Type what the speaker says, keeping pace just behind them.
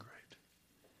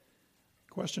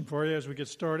Question for you as we get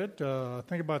started.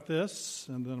 Think about this,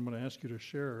 and then I'm going to ask you to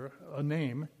share a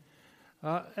name.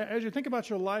 As you think about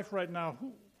your life right now,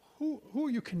 who are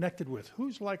you connected with?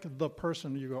 Who's like the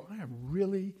person you go, I am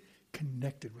really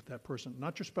connected with that person?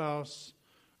 Not your spouse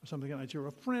or something like that. You're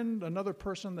a friend, another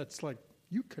person that's like,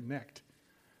 you connect.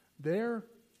 There,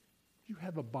 you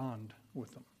have a bond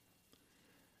with them.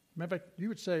 Matter of fact, you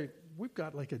would say, we've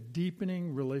got like a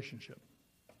deepening relationship.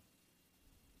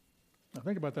 Now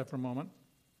think about that for a moment.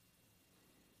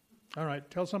 All right,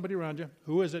 tell somebody around you.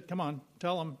 Who is it? Come on,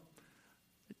 tell them.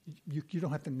 You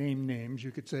don't have to name names.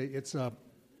 You could say it's a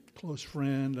close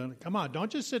friend. Come on,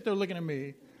 don't just sit there looking at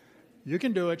me. You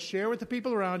can do it. Share with the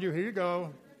people around you. Here you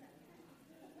go.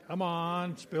 Come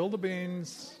on, spill the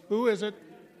beans. Who is it?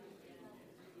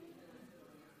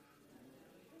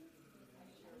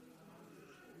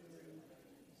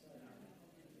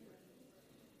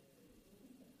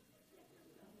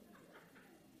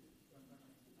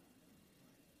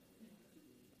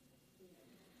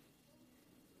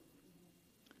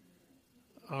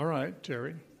 All right,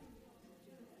 Terry.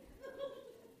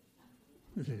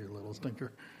 You little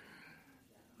stinker.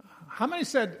 How many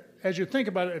said, as you think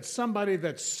about it, it's somebody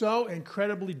that's so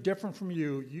incredibly different from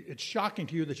you, it's shocking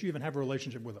to you that you even have a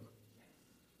relationship with them?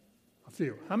 A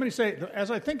few. How many say, as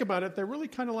I think about it, they're really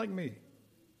kind of like me?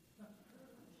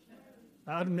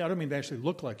 I don't mean they actually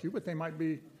look like you, but they might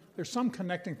be, there's some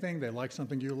connecting thing. They like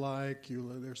something you like.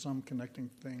 There's some connecting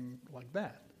thing like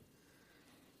that.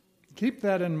 Keep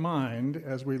that in mind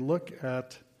as we look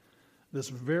at this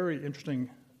very interesting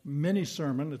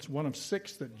mini-sermon. It's one of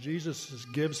 6 that Jesus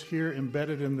gives here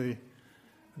embedded in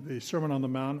the Sermon on the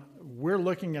Mount. We're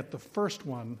looking at the first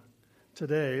one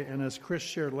today, and as Chris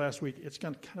shared last week, it's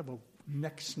got kind of a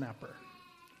neck snapper.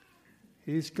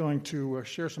 He's going to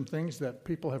share some things that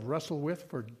people have wrestled with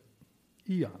for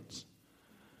eons.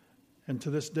 And to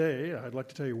this day, I'd like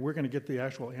to tell you, we're going to get the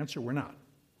actual answer. We're not.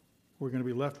 We're going to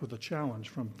be left with a challenge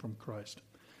from Christ.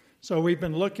 So we've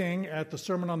been looking at the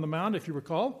Sermon on the Mount, if you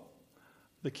recall.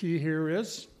 The key here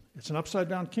is it's an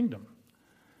upside-down kingdom.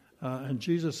 And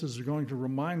Jesus is going to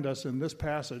remind us in this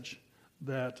passage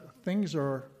that things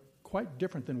are quite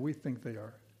different than we think they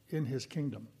are in his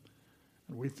kingdom.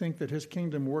 And we think that his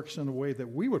kingdom works in a way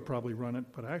that we would probably run it,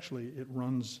 but actually it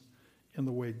runs in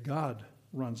the way God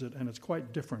runs it, and it's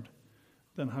quite different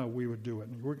than how we would do it.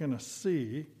 And we're going to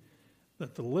see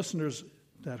that the listeners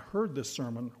that heard this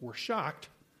sermon were shocked,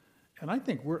 and I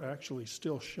think we're actually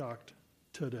still shocked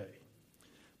today.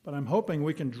 But I'm hoping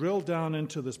we can drill down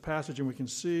into this passage and we can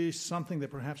see something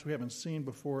that perhaps we haven't seen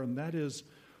before, and that is,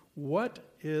 what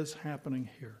is happening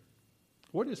here?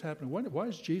 What is happening? Why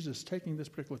is Jesus taking this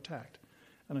particular tact?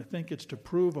 And I think it's to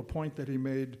prove a point that he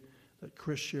made that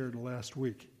Chris shared last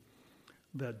week,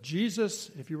 that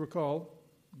Jesus, if you recall,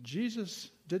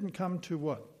 Jesus didn't come to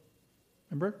what?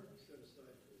 Remember?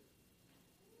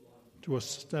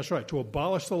 That's right, to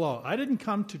abolish the law. I didn't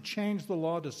come to change the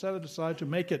law, to set it aside, to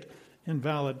make it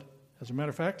invalid. As a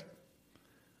matter of fact,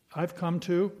 I've come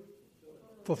to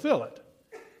fulfill it.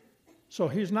 So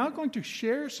he's now going to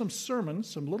share some sermons,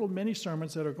 some little mini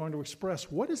sermons that are going to express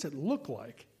what does it look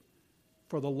like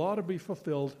for the law to be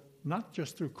fulfilled, not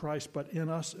just through Christ, but in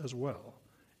us as well.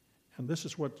 And this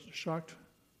is what shocked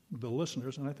the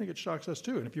listeners, and I think it shocks us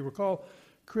too. And if you recall,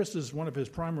 one of his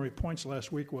primary points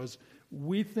last week was,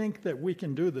 we think that we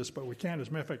can do this, but we can't. As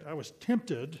a matter of fact, I was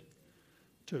tempted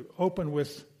to open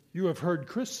with, you have heard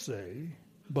Chris say,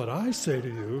 but I say to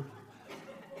you,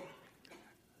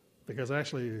 because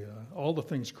actually all the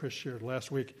things Chris shared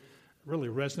last week really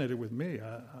resonated with me.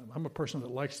 I'm a person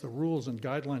that likes the rules and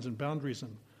guidelines and boundaries,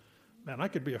 and man, I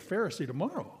could be a Pharisee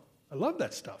tomorrow. I love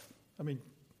that stuff. I mean,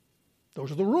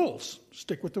 those are the rules.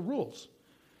 Stick with the rules.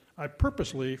 I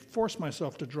purposely forced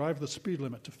myself to drive the speed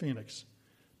limit to Phoenix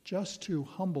just to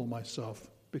humble myself,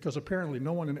 because apparently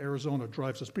no one in Arizona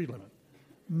drives the speed limit.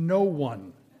 No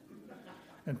one.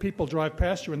 And people drive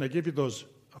past you and they give you those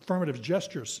affirmative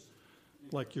gestures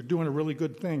like you're doing a really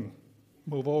good thing.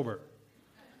 Move over.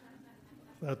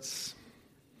 That's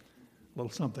a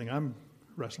little something I'm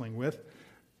wrestling with.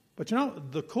 But you know,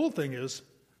 the cool thing is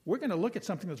we're going to look at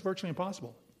something that's virtually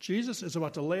impossible. Jesus is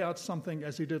about to lay out something,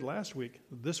 as he did last week,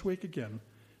 this week again.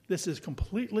 This is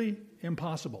completely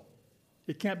impossible.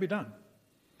 It can't be done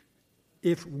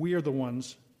if we are the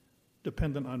ones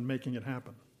dependent on making it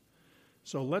happen.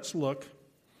 So let's look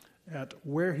at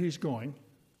where he's going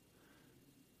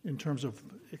in terms of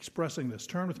expressing this.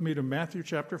 Turn with me to Matthew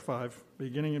chapter 5,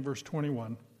 beginning in verse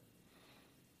 21.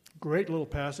 Great little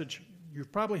passage. You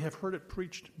probably have heard it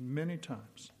preached many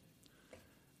times.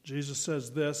 Jesus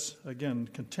says this, again,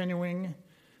 continuing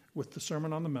with the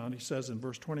Sermon on the Mount. He says in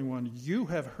verse 21, "You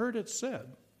have heard it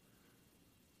said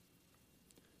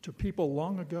to people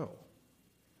long ago,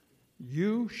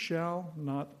 'You shall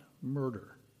not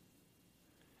murder,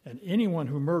 and anyone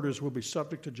who murders will be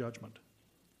subject to judgment.'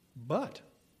 But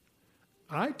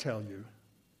I tell you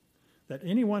that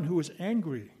anyone who is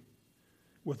angry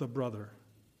with a brother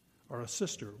or a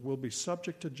sister will be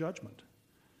subject to judgment.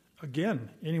 Again,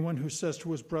 anyone who says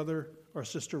to his brother or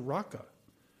sister, 'Raka,'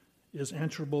 is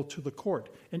answerable to the court.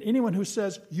 And anyone who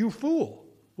says, 'You fool,'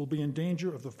 will be in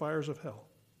danger of the fires of hell."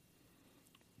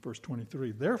 Verse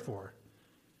 23, "Therefore,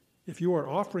 if you are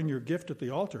offering your gift at the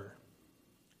altar,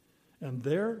 and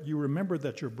there you remember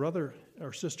that your brother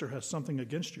or sister has something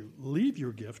against you, leave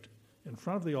your gift in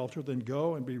front of the altar, then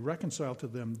go and be reconciled to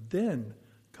them, then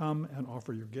come and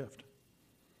offer your gift."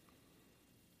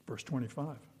 Verse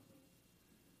 25,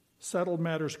 "Settle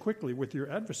matters quickly with your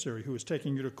adversary who is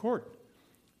taking you to court.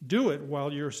 Do it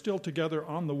while you're still together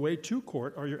on the way to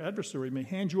court, or your adversary may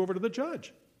hand you over to the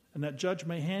judge, and that judge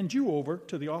may hand you over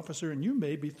to the officer, and you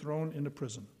may be thrown into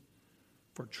prison.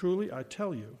 For truly I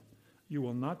tell you, you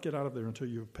will not get out of there until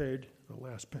you have paid the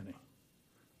last penny."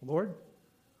 Lord,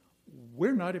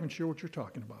 we're not even sure what you're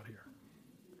talking about here.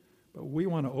 But we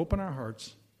want to open our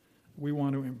hearts. We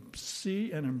want to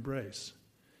see and embrace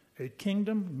a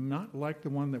kingdom not like the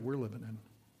one that we're living in,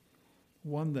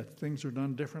 one that things are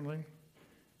done differently,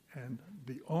 and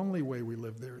the only way we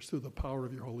live there is through the power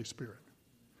of your Holy Spirit.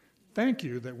 Thank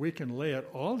you that we can lay it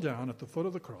all down at the foot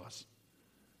of the cross.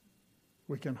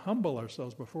 We can humble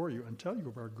ourselves before you and tell you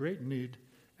of our great need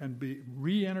and be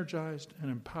re-energized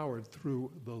and empowered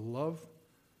through the love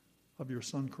of your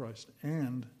Son Christ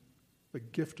and the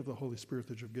gift of the Holy Spirit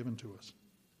that you've given to us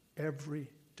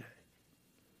every day.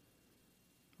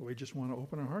 We just want to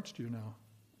open our hearts to you now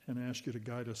and ask you to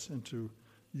guide us into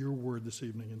your word this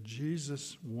evening. In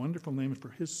Jesus' wonderful name, for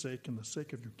his sake and the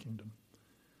sake of your kingdom.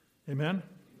 Amen?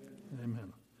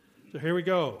 Amen. So here we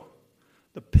go.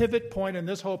 The pivot point in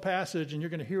this whole passage, and you're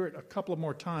going to hear it a couple of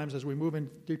more times as we move in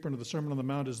deeper into the Sermon on the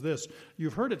Mount, is this.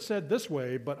 You've heard it said this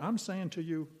way, but I'm saying to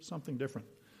you something different.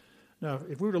 Now,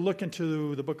 if we were to look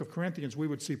into the book of Corinthians, we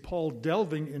would see Paul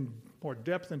delving in more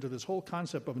depth into this whole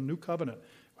concept of a new covenant.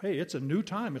 Hey, it's a new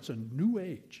time. It's a new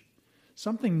age.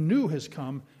 Something new has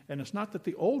come, and it's not that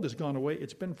the old has gone away.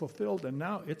 It's been fulfilled, and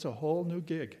now it's a whole new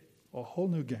gig, a whole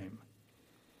new game.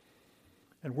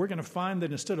 And we're going to find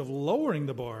that instead of lowering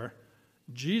the bar,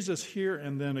 Jesus here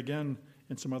and then again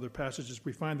in some other passages,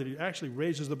 we find that he actually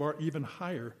raises the bar even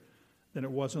higher than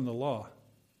it was in the law.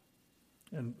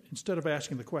 And instead of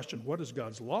asking the question, what does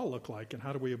God's law look like and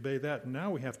how do we obey that?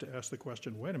 Now we have to ask the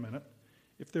question, wait a minute,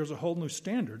 if there's a whole new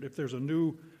standard, if there's a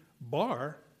new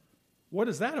bar, what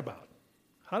is that about?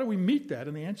 How do we meet that?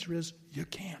 And the answer is, you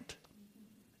can't.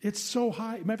 It's so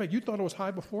high. Matter of fact, you thought it was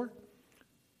high before?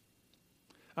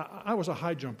 I was a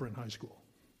high jumper in high school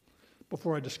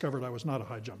before I discovered I was not a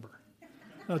high jumper.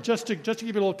 Now, just to give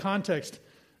you a little context,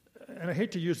 and I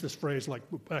hate to use this phrase like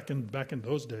back in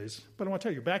those days, but I want to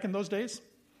tell you, back in those days,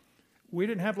 we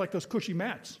didn't have like those cushy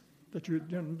mats.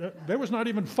 There was not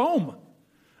even foam.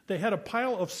 They had a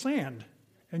pile of sand,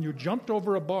 and you jumped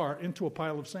over a bar into a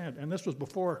pile of sand. And this was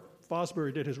before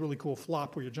Fosbury did his really cool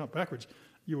flop where you jump backwards.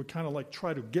 You would kind of like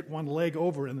try to get one leg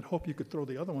over and then hope you could throw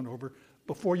the other one over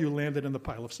before you landed in the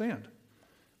pile of sand,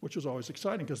 which was always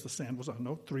exciting because the sand was,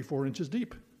 3-4 inches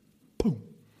deep. Boom.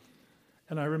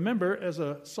 And I remember as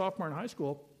a sophomore in high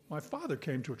school, my father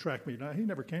came to a track meet. Now, he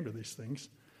never came to these things.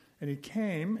 And he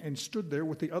came and stood there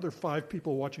with the other 5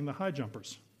 people watching the high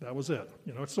jumpers. That was it.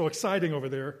 It's so exciting over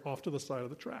there off to the side of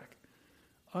the track.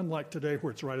 Unlike today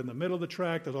where it's right in the middle of the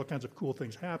track, there's all kinds of cool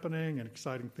things happening and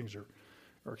exciting things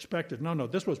are expected. No,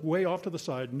 this was way off to the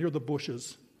side near the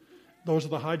bushes. Those are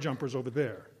the high jumpers over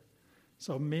there.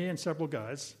 So me and several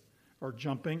guys are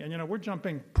jumping, and we're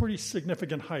jumping pretty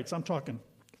significant heights. I'm talking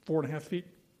 4.5 feet.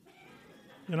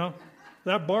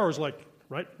 That bar is like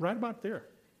right about there.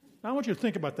 Now I want you to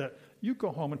think about that. You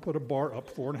go home and put a bar up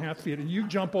 4.5 feet, and you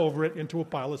jump over it into a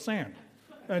pile of sand,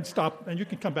 and stop, and you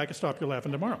can come back and stop your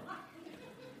laughing tomorrow.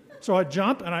 So I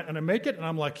jump, and I make it, and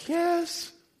I'm like,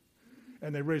 yes!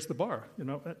 And they raise the bar.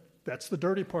 That's the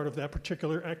dirty part of that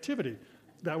particular activity.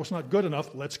 That was not good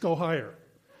enough. Let's go higher.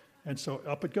 And so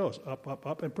up it goes,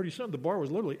 up, and pretty soon the bar was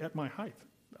literally at my height.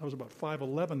 I was about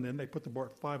 5'11" then. They put the bar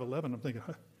at 5'11". I'm thinking,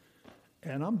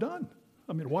 and I'm done.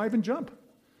 Why even jump?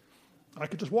 I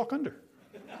could just walk under,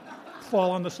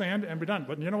 fall on the sand, and be done.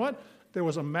 But you know what? There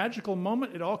was a magical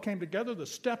moment. It all came together. The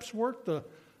steps worked,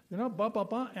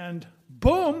 and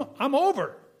boom, I'm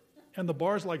over. And the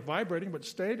bar's like vibrating, but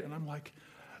stayed, and I'm like,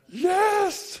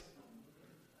 yes!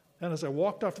 And as I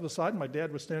walked off to the side, my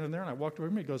dad was standing there, and I walked over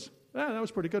to him. He goes, that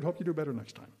was pretty good. Hope you do better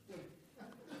next time.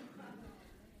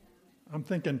 I'm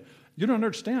thinking, you don't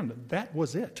understand. That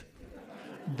was it.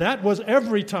 That was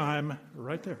every time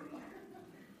right there.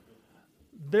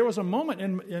 There was a moment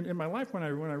in my life when I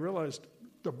realized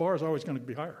the bar is always going to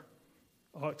be higher.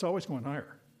 It's always going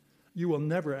higher. You will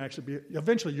never actually be,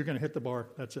 eventually you're going to hit the bar,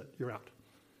 that's it, you're out.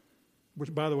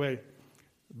 Which, by the way,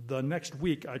 the next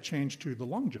week I changed to the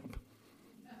long jump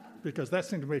because that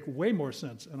seemed to make way more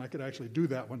sense, and I could actually do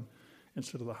that one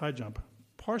instead of the high jump,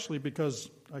 partially because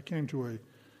I came to a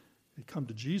come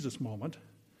to Jesus moment,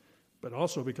 but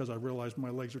also because I realized my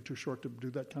legs are too short to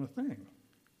do that kind of thing.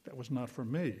 That was not for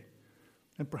me.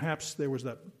 And perhaps there was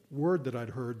that word that I'd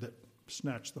heard that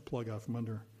snatched the plug out from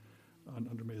under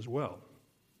me as well.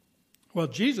 Well,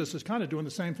 Jesus is kind of doing the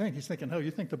same thing. He's thinking,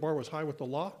 you think the bar was high with the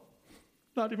law?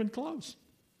 Not even close.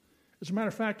 As a matter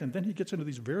of fact, and then he gets into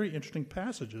these very interesting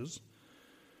passages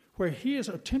where he is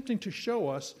attempting to show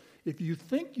us, if you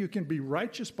think you can be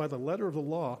righteous by the letter of the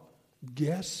law,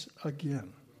 guess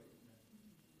again.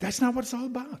 That's not what it's all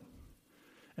about.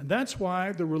 And that's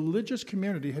why the religious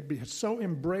community had so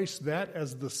embraced that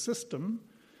as the system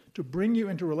to bring you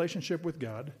into relationship with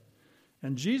God.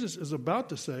 And Jesus is about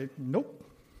to say, nope.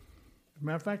 As a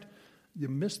matter of fact, you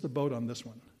missed the boat on this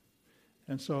one.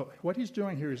 And so what he's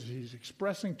doing here is he's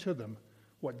expressing to them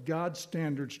what God's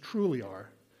standards truly are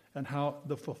and how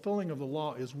the fulfilling of the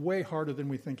law is way harder than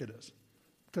we think it is.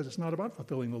 Because it's not about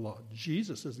fulfilling the law.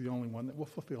 Jesus is the only one that will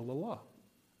fulfill the law,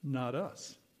 not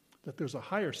us. That there's a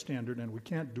higher standard and we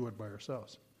can't do it by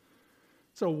ourselves.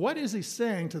 So what is he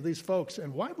saying to these folks,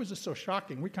 and why was this so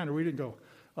shocking? We kind of read it and go,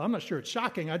 I'm not sure it's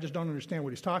shocking, I just don't understand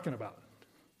what he's talking about.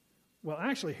 Well,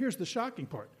 actually, here's the shocking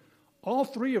part. All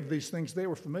three of these things they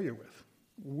were familiar with.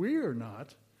 We're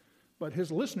not, but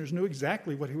his listeners knew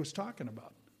exactly what he was talking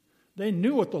about. They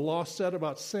knew what the law said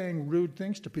about saying rude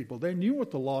things to people. They knew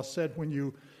what the law said when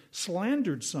you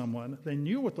slandered someone. They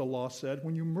knew what the law said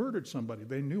when you murdered somebody.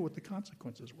 They knew what the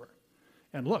consequences were.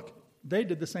 And look, they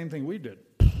did the same thing we did.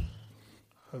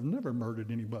 I've never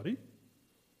murdered anybody.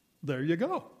 There you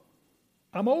go.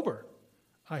 I'm over.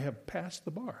 I have passed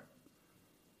the bar.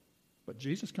 But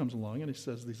Jesus comes along and he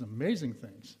says these amazing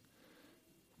things,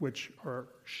 which are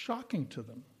shocking to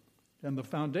them. And the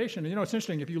foundation, it's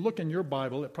interesting, if you look in your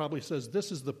Bible, it probably says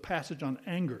this is the passage on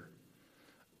anger.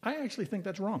 I actually think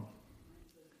that's wrong.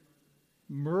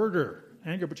 Murder,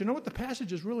 anger. But you know what? The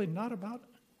passage is really not about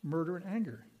murder and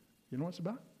anger. You know what it's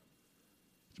about?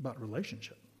 It's about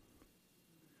relationship.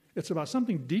 It's about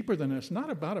something deeper than this. It's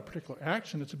not about a particular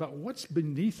action. It's about what's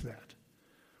beneath that.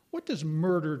 What does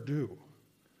murder do?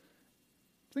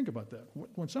 Think about that.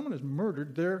 When someone is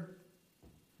murdered, they're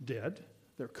dead.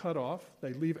 They're cut off.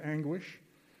 They leave anguish.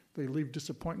 They leave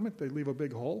disappointment. They leave a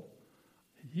big hole.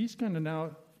 He's going to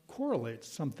now correlate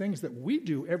some things that we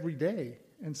do every day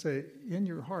and say, in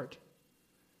your heart,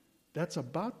 that's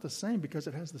about the same because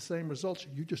it has the same results.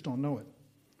 You just don't know it.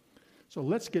 So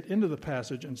let's get into the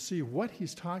passage and see what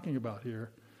he's talking about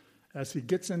here as he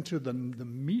gets into the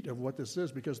meat of what this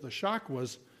is, because the shock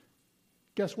was,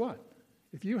 guess what?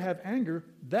 If you have anger,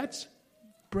 that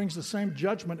brings the same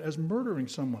judgment as murdering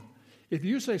someone. If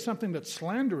you say something that's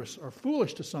slanderous or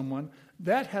foolish to someone,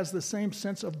 that has the same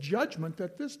sense of judgment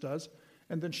that this does.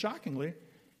 And then shockingly,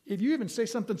 if you even say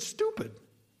something stupid,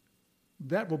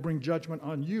 that will bring judgment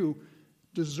on you,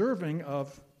 deserving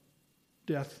of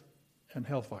death and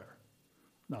hellfire.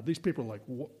 Now, these people are like,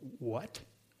 what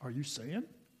are you saying?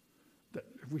 That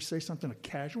if we say something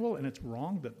casual and it's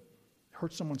wrong, that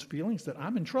hurts someone's feelings, that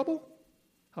I'm in trouble?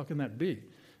 How can that be?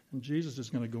 And Jesus is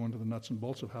going to go into the nuts and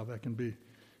bolts of how that can be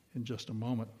in just a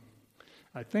moment.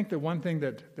 I think the one thing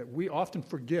that we often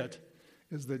forget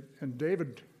is that, and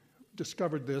David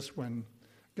discovered this when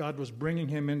God was bringing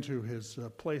him into his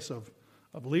place of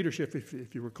leadership.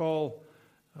 If you recall,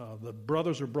 the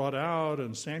brothers are brought out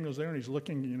and Samuel's there and he's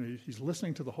looking, he's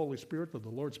listening to the Holy Spirit of the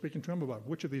Lord speaking to him about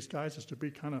which of these guys is to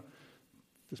be kind of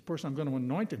this person I'm going to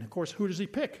anoint. And of course, who does he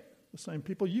pick? The same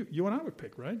people you and I would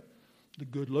pick, right? The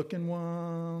good-looking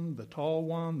one, the tall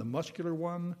one, the muscular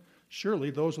one. Surely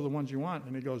those are the ones you want.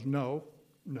 And he goes, no.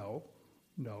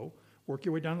 Work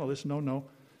your way down the list. No.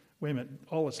 Wait a minute.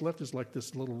 All that's left is like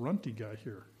this little runty guy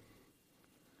here.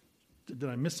 Did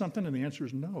I miss something? And the answer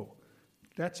is no.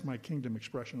 That's my kingdom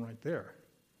expression right there.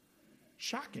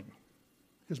 Shocking.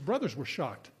 His brothers were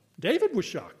shocked. David was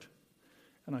shocked.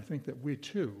 And I think that we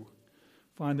too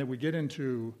find that we get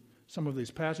into some of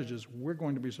these passages, we're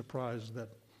going to be surprised that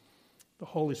the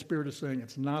Holy Spirit is saying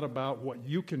it's not about what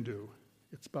you can do.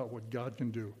 It's about what God can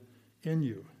do in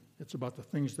you. It's about the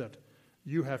things that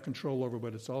you have control over,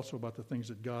 but it's also about the things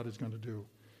that God is going to do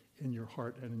in your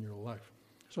heart and in your life.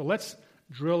 So let's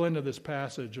drill into this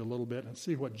passage a little bit and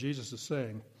see what Jesus is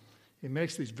saying. He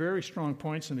makes these very strong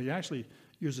points, and he actually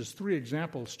uses 3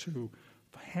 examples to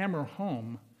hammer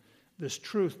home this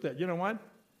truth that, you know what?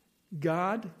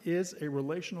 God is a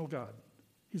relational God.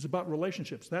 He's about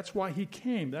relationships. That's why he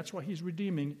came. That's why he's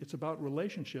redeeming. It's about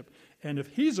relationship. And if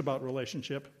he's about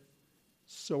relationship,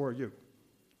 so are you.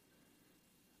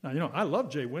 Now, I love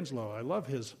Jay Winslow. I love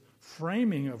his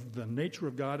framing of the nature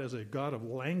of God as a God of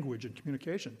language and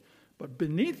communication. But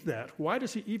beneath that, why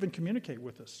does he even communicate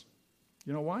with us?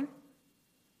 You know why?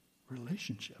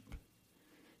 Relationship.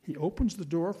 He opens the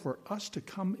door for us to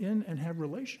come in and have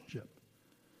relationship.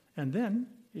 And then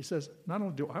he says, not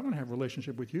only do I want to have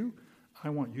relationship with you, I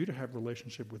want you to have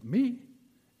relationship with me,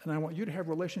 and I want you to have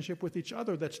relationship with each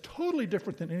other that's totally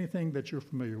different than anything that you're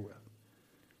familiar with.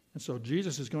 And so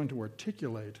Jesus is going to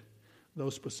articulate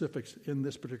those specifics in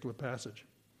this particular passage.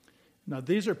 Now,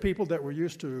 these are people that were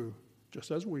used to,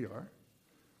 just as we are,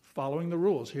 following the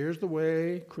rules. Here's the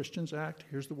way Christians act.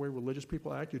 Here's the way religious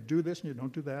people act. You do this and you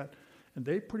don't do that. And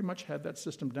they pretty much had that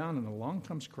system down, and along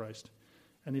comes Christ.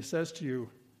 And he says to you,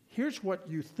 here's what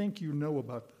you think you know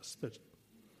about this that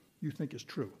you think is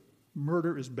true.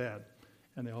 Murder is bad.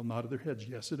 And they all nodded their heads,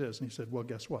 yes, it is. And he said, well,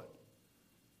 guess what?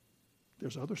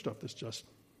 There's other stuff that's just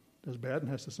as bad and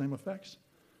has the same effects.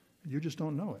 You just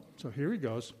don't know it. So here he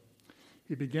goes.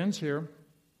 He begins here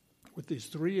with these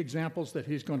 3 examples that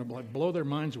he's going to blow their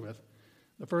minds with.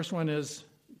 The first one is,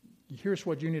 here's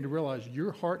what you need to realize.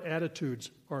 Your heart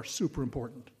attitudes are super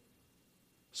important.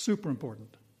 Super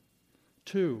important.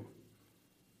 2,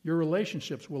 your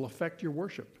relationships will affect your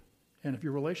worship. And if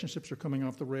your relationships are coming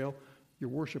off the rail,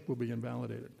 your worship will be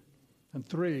invalidated. And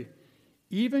 3,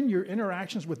 even your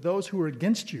interactions with those who are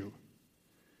against you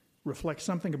reflect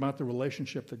something about the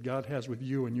relationship that God has with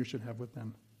you and you should have with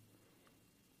them.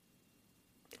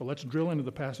 So let's drill into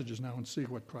the passages now and see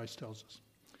what Christ tells us.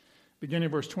 Beginning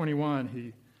of verse 21,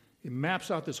 he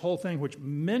maps out this whole thing, which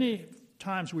many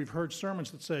times we've heard sermons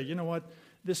that say, you know what,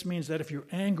 this means that if you're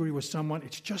angry with someone,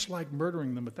 it's just like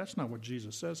murdering them, but that's not what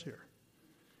Jesus says here.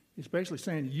 He's basically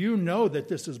saying, you know that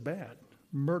this is bad.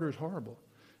 Murder is horrible.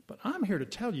 But I'm here to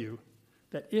tell you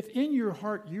that if in your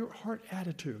heart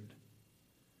attitude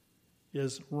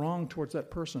is wrong towards that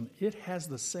person, it has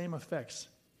the same effects.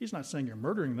 He's not saying you're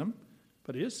murdering them,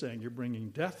 but he is saying you're bringing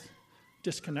death,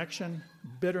 disconnection,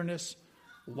 bitterness,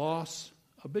 loss,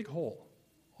 a big hole,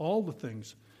 all the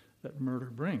things that murder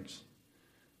brings.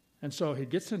 And so he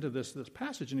gets into this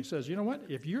passage and he says, you know what?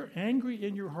 If you're angry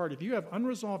in your heart, if you have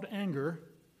unresolved anger,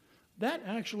 that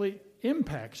actually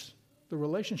impacts the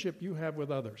relationship you have with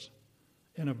others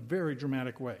in a very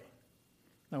dramatic way.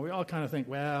 Now, we all kind of think,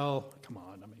 well, come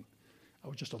on, I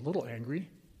was just a little angry.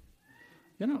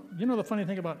 You know the funny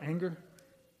thing about anger?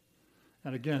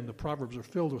 And again, the Proverbs are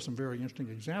filled with some very interesting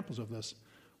examples of this.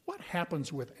 What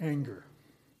happens with anger?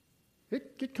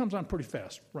 It comes on pretty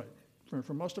fast, right,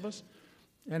 for most of us.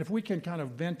 And if we can kind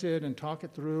of vent it and talk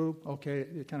it through, okay,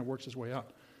 it kind of works its way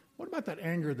out. What about that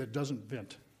anger that doesn't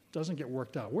vent, doesn't get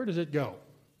worked out? Where does it go?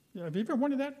 Have you ever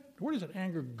wondered that? Where does that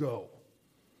anger go?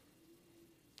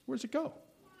 Where does it go?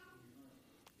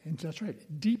 And that's right,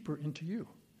 deeper into you.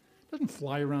 It doesn't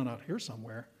fly around out here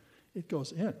somewhere. It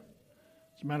goes in.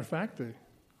 As a matter of fact,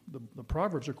 the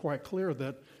Proverbs are quite clear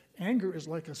that anger is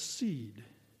like a seed,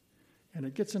 and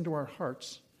it gets into our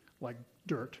hearts like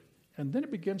dirt, and then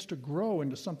it begins to grow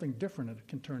into something different. It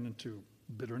can turn into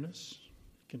bitterness.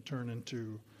 It can turn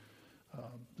into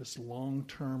this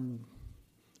long-term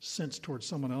sense towards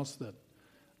someone else that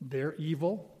they're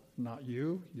evil, not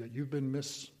you, that you've been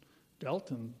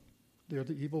misdealt and they're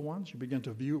the evil ones. You begin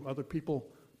to view other people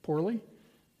poorly.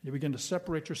 You begin to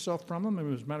separate yourself from them.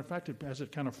 And as a matter of fact, as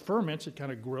it kind of ferments, it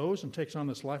kind of grows and takes on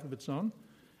this life of its own.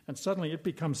 And suddenly it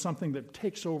becomes something that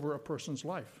takes over a person's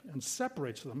life and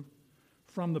separates them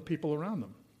from the people around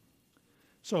them.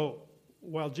 So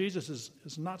while Jesus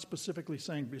is not specifically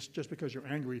saying just because you're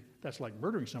angry, that's like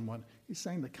murdering someone, he's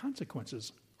saying the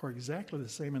consequences are exactly the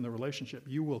same in the relationship.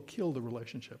 You will kill the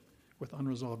relationship with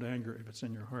unresolved anger if it's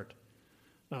in your heart.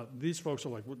 Now, these folks are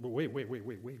like, wait.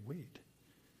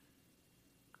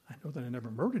 I know that I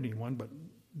never murdered anyone, but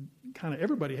kind of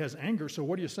everybody has anger, so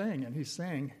what are you saying? And he's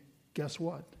saying, guess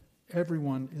what?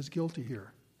 Everyone is guilty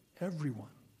here.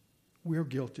 Everyone. We're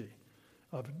guilty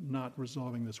of not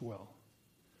resolving this well.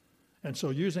 And so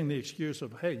using the excuse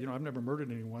of, hey, I've never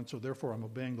murdered anyone, so therefore I'm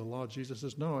obeying the law, Jesus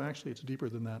says, no, actually it's deeper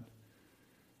than that.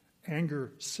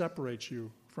 Anger separates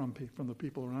you from the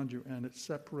people around you, and it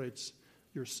separates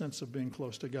your sense of being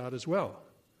close to God as well.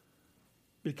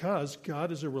 Because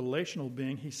God is a relational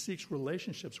being, he seeks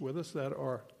relationships with us that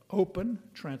are open,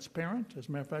 transparent. As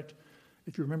a matter of fact,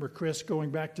 if you remember, Chris,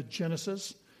 going back to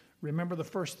Genesis, remember the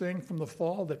first thing from the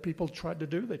fall that people tried to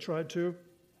do? They tried to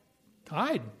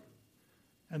hide.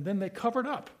 And then they covered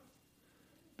up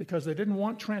because they didn't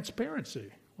want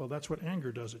transparency. Well, that's what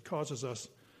anger does. It causes us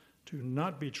to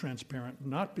not be transparent,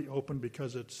 not be open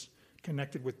because it's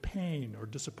connected with pain or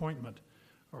disappointment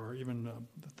or even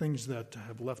the things that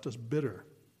have left us bitter.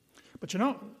 But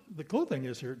the cool thing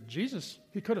is here, Jesus,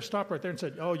 he could have stopped right there and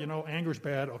said, oh, anger's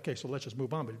bad. Okay, so let's just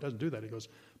move on. But he doesn't do that. He goes,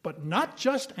 but not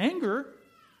just anger.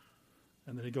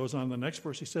 And then he goes on in the next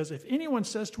verse. He says, if anyone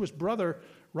says to his brother,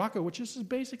 Raka, which is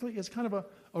basically is kind of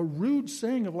a rude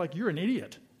saying of like, you're an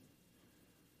idiot.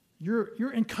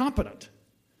 You're incompetent.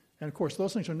 And of course,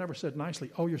 those things are never said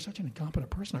nicely. Oh, you're such an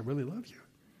incompetent person. I really love you.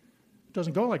 It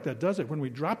doesn't go like that, does it? When we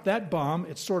drop that bomb,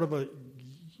 it's sort of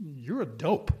you're a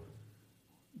dope.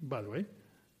 By the way,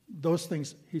 those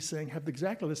things he's saying have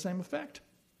exactly the same effect.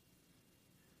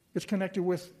 It's connected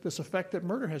with this effect that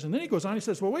murder has. And then he goes on, he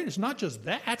says, well, wait, it's not just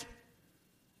that.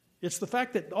 It's the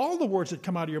fact that all the words that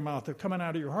come out of your mouth are coming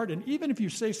out of your heart. And even if you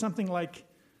say something like,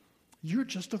 you're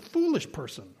just a foolish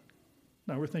person.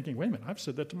 Now we're thinking, wait a minute, I've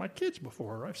said that to my kids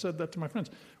before, or I've said that to my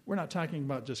friends. We're not talking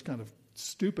about just kind of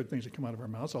stupid things that come out of our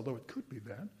mouths, although it could be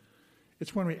that.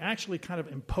 It's when we actually kind of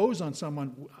impose on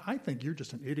someone, I think you're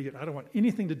just an idiot. I don't want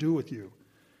anything to do with you.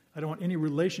 I don't want any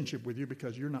relationship with you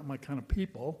because you're not my kind of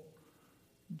people.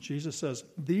 Jesus says,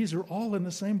 these are all in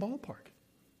the same ballpark.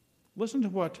 Listen to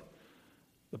what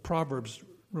the Proverbs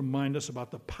remind us about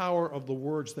the power of the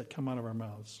words that come out of our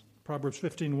mouths. Proverbs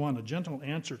 15:1, a gentle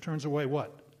answer turns away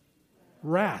what?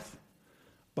 Wrath.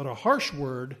 But a harsh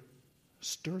word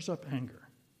stirs up anger.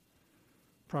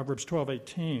 Proverbs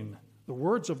 12:18, the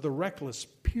words of the reckless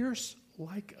pierce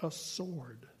like a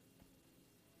sword.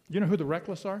 You know who the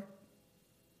reckless are?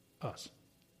 Us.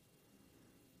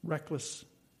 Reckless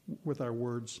with our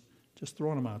words, just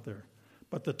throwing them out there.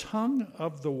 But the tongue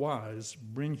of the wise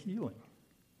bring healing.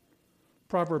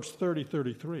 Proverbs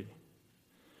 30:33,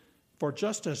 for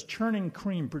just as churning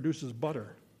cream produces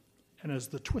butter, and as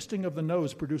the twisting of the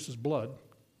nose produces blood,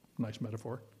 nice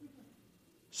metaphor,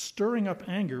 stirring up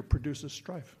anger produces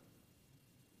strife.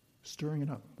 Stirring it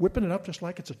up. Whipping it up just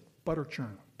like it's a butter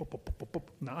churn.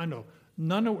 Now, I know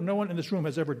no one in this room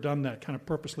has ever done that kind of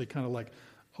purposely, kind of like,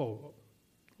 oh,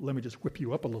 let me just whip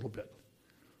you up a little bit.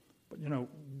 But,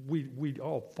 we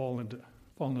all fall into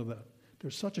that.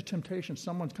 There's such a temptation.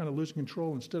 Someone's kind of losing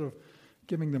control. Instead of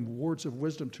giving them words of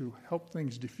wisdom to help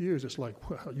things diffuse, it's like,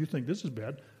 well, you think this is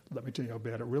bad. Let me tell you how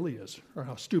bad it really is, or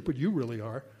how stupid you really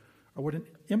are, or what an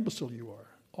imbecile you are.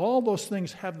 All those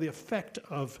things have the effect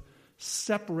of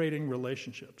separating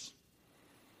relationships.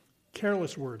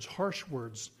 Careless words, harsh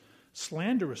words,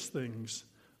 slanderous things,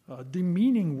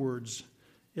 demeaning words,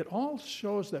 it all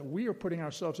shows that we are putting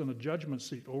ourselves in a judgment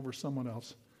seat over someone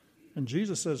else. And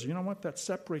Jesus says, you know what? That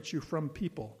separates you from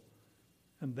people.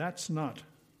 And that's not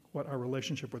what our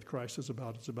relationship with Christ is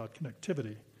about. It's about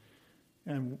connectivity.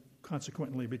 And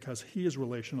consequently, because he is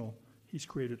relational, he's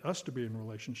created us to be in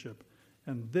relationship.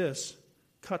 And this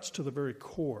cuts to the very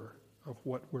core of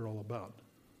what we're all about.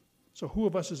 So who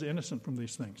of us is innocent from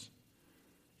these things?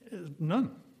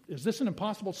 None. Is this an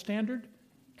impossible standard?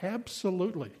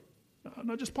 Absolutely.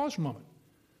 Now just pause for a moment.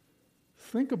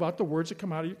 Think about the words that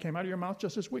came out of your mouth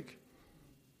just this week.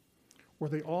 Were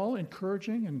they all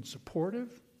encouraging and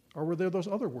supportive? Or were there those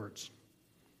other words?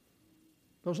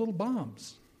 Those little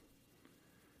bombs?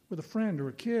 With a friend or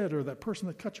a kid or that person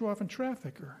that cut you off in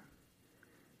traffic? Or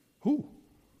who?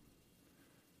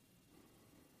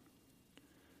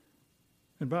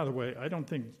 And by the way, I don't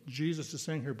think Jesus is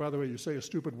saying here, by the way, you say a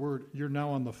stupid word, you're now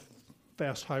on the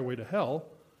fast highway to hell,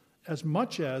 as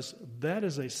much as that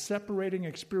is a separating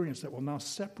experience that will now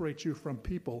separate you from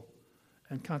people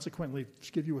and consequently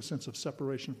give you a sense of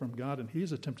separation from God, and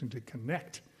he's attempting to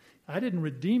connect. I didn't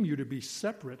redeem you to be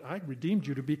separate. I redeemed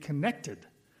you to be connected,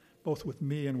 both with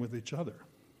me and with each other.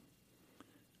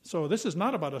 So this is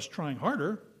not about us trying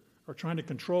harder or trying to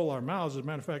control our mouths. As a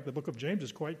matter of fact, the book of James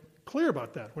is quite clear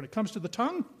about that. When it comes to the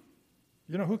tongue,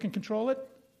 you know who can control it?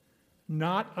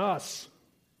 Not us.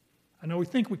 I know we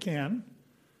think we can,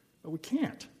 but we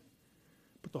can't.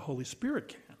 But the Holy Spirit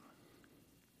can.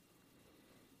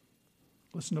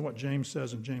 Listen to what James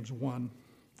says in James 1,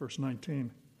 verse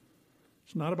 19.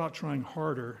 It's not about trying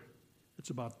harder. It's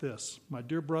about this. My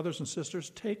dear brothers and sisters,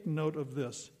 take note of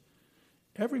this.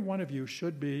 Every one of you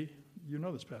should be, you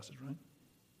know this passage, right?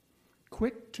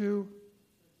 Quick to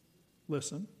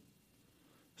listen,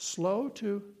 slow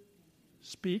to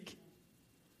speak,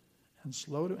 and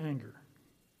slow to anger.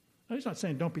 Now, he's not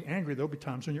saying don't be angry. There'll be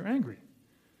times when you're angry.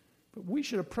 But we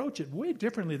should approach it way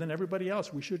differently than everybody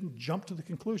else. We shouldn't jump to the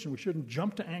conclusion. We shouldn't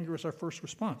jump to anger as our first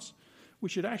response. We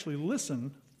should actually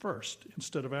listen first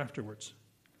instead of afterwards.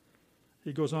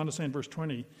 He goes on to say in verse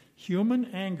 20, human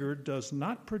anger does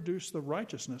not produce the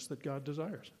righteousness that God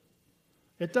desires.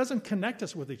 It doesn't connect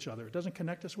us with each other. It doesn't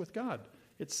connect us with God.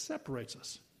 It separates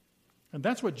us. And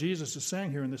that's what Jesus is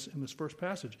saying here in this first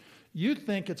passage. You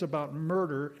think it's about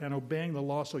murder and obeying the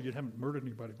law so you haven't murdered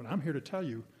anybody. But I'm here to tell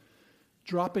you,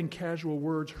 dropping casual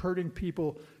words, hurting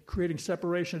people, creating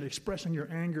separation, expressing your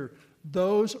anger,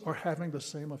 those are having the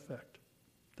same effect.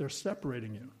 They're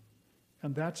separating you.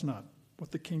 And that's not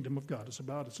what the kingdom of God is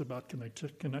about. It's about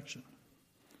connection.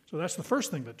 So that's the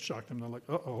first thing that shocked them. They're like,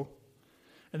 uh-oh.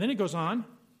 And then he goes on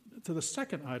to the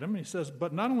second item. He says,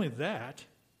 but not only that,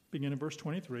 beginning in verse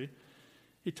 23,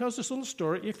 he tells this little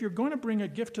story. If you're going to bring a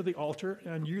gift to the altar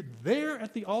and you're there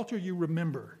at the altar, you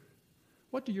remember.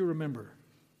 What do you remember?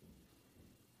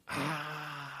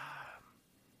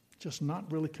 Just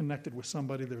not really connected with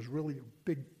somebody. There's really a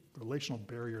big relational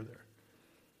barrier there.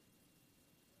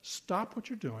 Stop what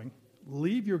you're doing.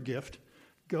 Leave your gift.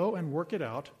 Go and work it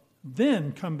out.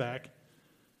 Then come back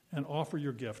and offer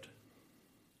your gift.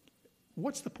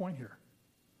 What's the point here?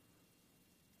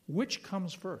 Which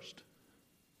comes first?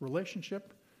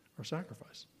 Relationship or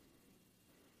sacrifice?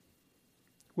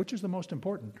 Which is the most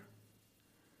important?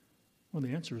 Well,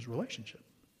 the answer is relationship.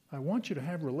 I want you to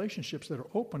have relationships that are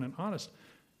open and honest.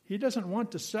 He doesn't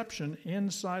want deception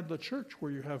inside the church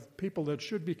where you have people that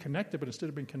should be connected, but instead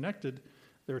of being connected,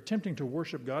 they're attempting to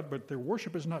worship God, but their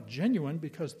worship is not genuine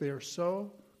because they are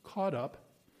so caught up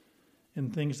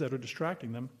in things that are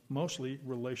distracting them, mostly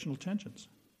relational tensions.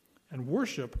 And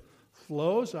worship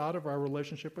flows out of our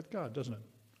relationship with God, doesn't it?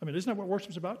 I mean, isn't that what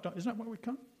worship's about? Isn't that why we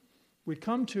come? We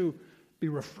come to be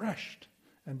refreshed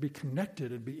and be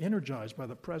connected and be energized by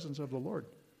the presence of the Lord.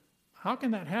 How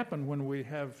can that happen when we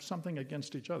have something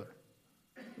against each other?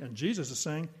 And Jesus is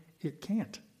saying it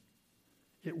can't.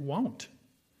 It won't.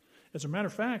 As a matter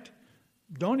of fact,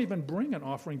 don't even bring an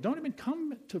offering. Don't even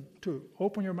come to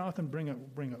open your mouth and bring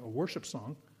a worship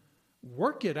song.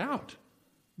 Work it out.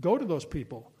 Go to those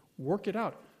people. Work it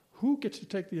out. Who gets to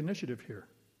take the initiative here?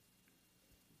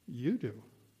 You do.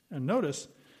 And notice,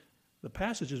 the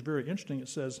passage is very interesting. It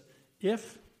says,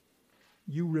 if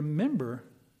you remember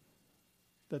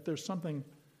that there's something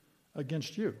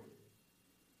against you.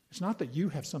 It's not that you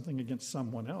have something against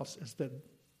someone else. It's that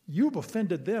you've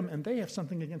offended them and they have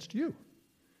something against you.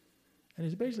 And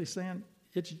he's basically saying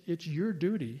it's your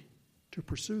duty to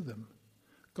pursue them.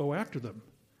 Go after them.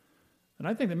 And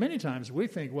I think that many times we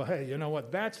think, well, hey, you know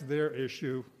what? That's their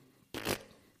issue.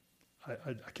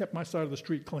 I kept my side of the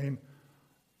street clean.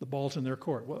 The ball's in their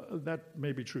court. Well, that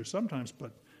may be true sometimes,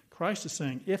 but Christ is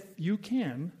saying, if you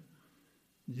can,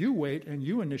 you wait and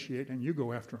you initiate and you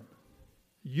go after them.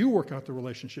 You work out the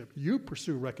relationship. You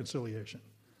pursue reconciliation.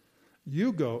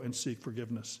 You go and seek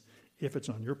forgiveness if it's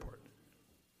on your part.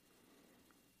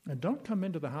 And don't come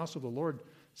into the house of the Lord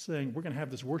saying, we're going to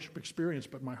have this worship experience,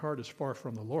 but my heart is far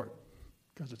from the Lord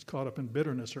because it's caught up in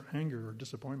bitterness or anger or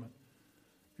disappointment.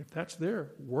 If that's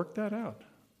there, work that out.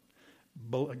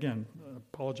 Again,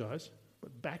 apologize,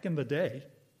 but back in the day,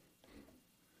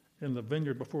 in the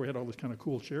vineyard before we had all these kind of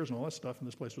cool chairs and all that stuff, and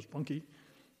this place was funky.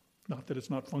 Not that it's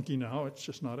not funky now, it's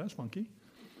just not as funky.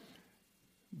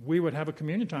 We would have a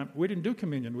communion time. We didn't do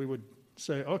communion. We would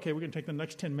say, okay, we're going to take the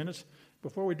next 10 minutes.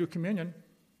 Before we do communion,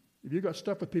 if you got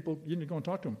stuff with people, you need to go and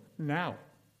talk to them now.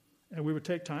 And we would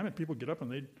take time, and people would get up,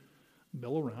 and they'd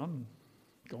mill around and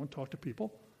go and talk to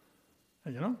people.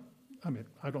 And,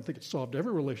 I don't think it solved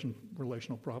every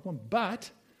relational problem, but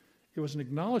it was an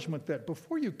acknowledgement that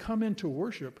before you come into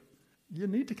worship, you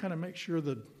need to kind of make sure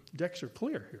the decks are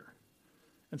clear here.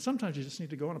 And sometimes you just need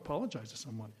to go and apologize to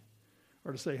someone.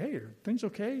 Or to say, hey, are things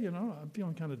okay? I'm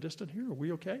feeling kind of distant here. Are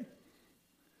we okay?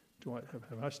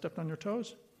 Have I stepped on your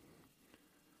toes?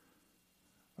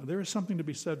 There is something to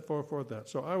be said for that.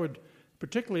 So I would,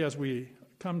 particularly as we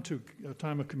come to a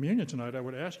time of communion tonight, I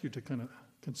would ask you to kind of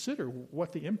consider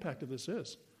what the impact of this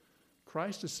is.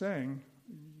 Christ is saying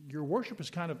your worship is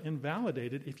kind of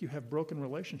invalidated if you have broken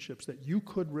relationships that you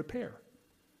could repair.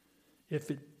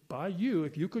 If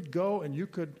you could go and you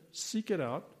could seek it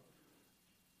out,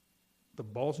 the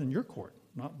ball's in your court,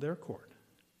 not their court.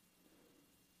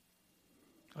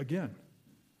 Again,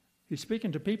 he's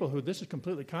speaking to people who this is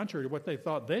completely contrary to what they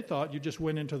thought. They thought you just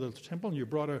went into the temple and you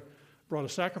brought a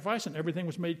sacrifice and everything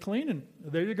was made clean and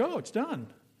there you go, it's done.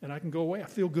 And I can go away, I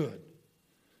feel good.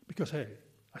 Because, hey,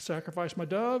 I sacrificed my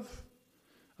dove,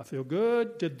 I feel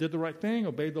good, did the right thing,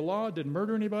 obeyed the law, didn't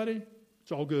murder anybody,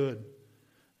 it's all good.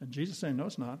 And Jesus is saying, no,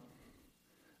 it's not.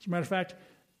 As a matter of fact,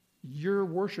 your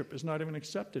worship is not even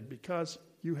accepted because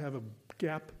you have a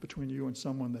gap between you and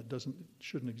someone that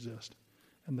shouldn't exist.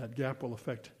 And that gap will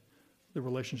affect the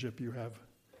relationship you have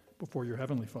before your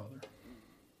Heavenly Father.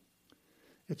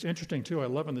 It's interesting, too. I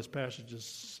love in this passage it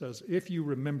says, if you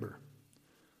remember.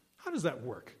 How does that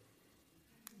work?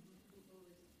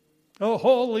 Oh,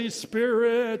 Holy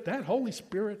Spirit. That Holy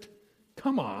Spirit.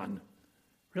 Come on.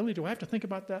 Really? Do I have to think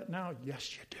about that now?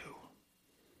 Yes, you do.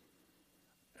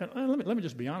 And let me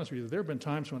just be honest with you. There have been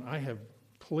times when I have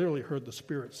clearly heard the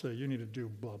Spirit say, you need to do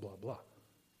blah, blah, blah.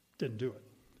 Didn't do it.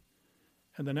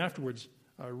 And then afterwards,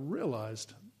 I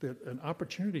realized that an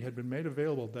opportunity had been made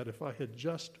available that if I had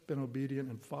just been obedient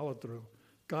and followed through,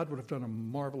 God would have done a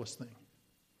marvelous thing.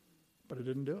 But I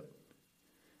didn't do it.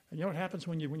 And you know what happens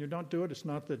when you don't do it? It's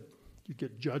not that you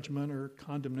get judgment or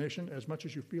condemnation as much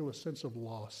as you feel a sense of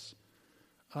loss.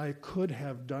 I could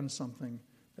have done something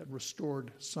that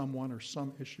restored someone or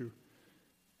some issue,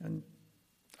 and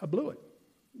I blew it.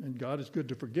 And God is good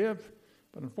to forgive,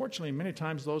 but unfortunately, many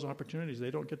times those opportunities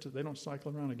they don't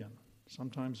cycle around again.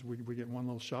 Sometimes we get one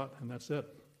little shot, and that's it.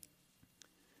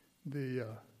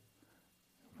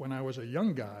 When I was a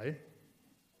young guy,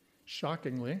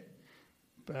 shockingly,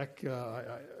 back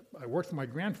I worked for my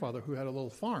grandfather who had a little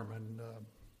farm, and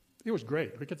it was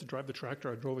great. We get to drive the tractor.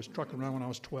 I drove his truck around when I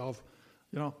was 12.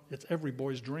 You know, it's every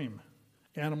boy's dream.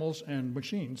 Animals and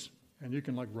machines, and you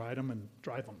can like ride them and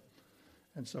drive them.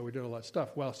 And so we did a lot of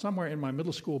stuff. Well, somewhere in my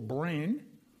middle school brain,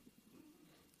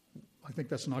 I think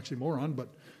that's an oxymoron, but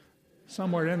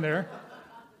somewhere in there,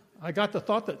 I got the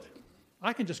thought that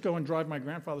I can just go and drive my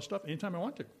grandfather's stuff anytime I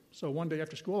want to. So one day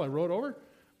after school, I rode over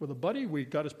with a buddy. We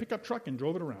got his pickup truck and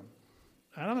drove it around.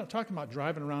 And I'm not talking about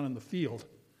driving around in the field.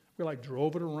 We like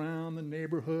drove it around the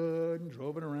neighborhood and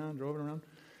drove it around.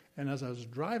 And as I was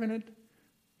driving it,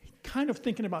 kind of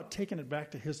thinking about taking it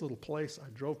back to his little place, I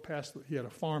drove past, he had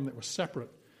a farm that was separate,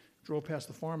 drove past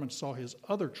the farm and saw his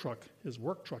other truck, his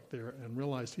work truck there, and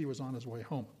realized he was on his way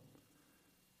home.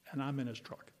 And I'm in his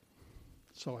truck.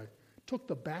 So I took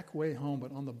the back way home,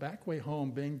 but on the back way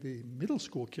home, being the middle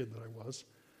school kid that I was,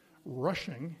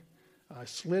 rushing, I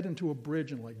slid into a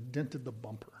bridge and like dented the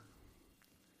bumper.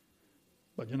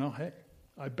 But you know, hey,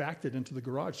 I backed it into the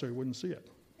garage so he wouldn't see it.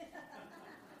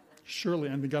 Surely,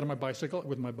 and we got on my bicycle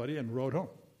with my buddy and rode home.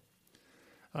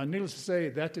 Needless to say,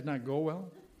 that did not go well.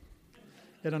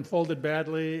 It unfolded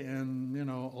badly, and you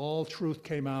know, all truth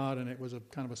came out, and it was a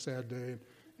kind of a sad day.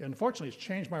 And unfortunately, it's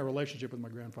changed my relationship with my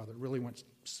grandfather. It really went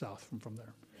south from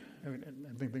there. I mean,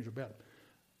 I think things were bad.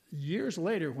 Years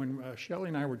later, when Shelley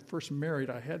and I were first married,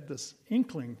 I had this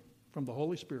inkling from the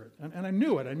Holy Spirit, and I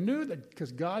knew it. I knew that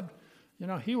because God, you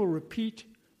know, He will repeat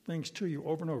things to you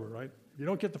over and over, right? If you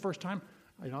don't get the first time,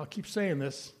 I'll keep saying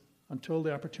this until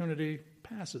the opportunity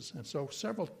passes. And so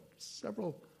several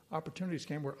opportunities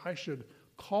came where I should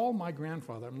call my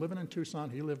grandfather. I'm living in Tucson.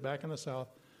 He lived back in the South.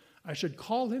 I should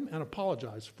call him and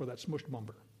apologize for that smushed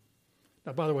bumper.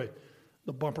 Now, by the way,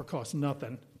 the bumper cost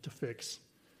nothing to fix.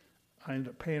 I ended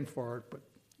up paying for it, but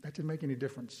that didn't make any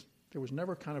difference. There was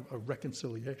never kind of a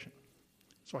reconciliation.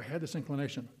 So I had this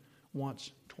inclination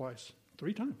once, twice,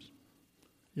 3 times.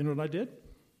 You know what I did?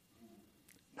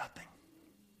 Nothing.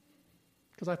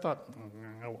 Because I thought,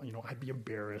 you know, I'd be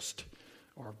embarrassed,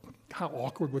 or how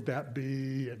awkward would that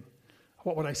be, and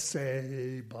what would I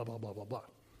say, blah, blah, blah, blah, blah.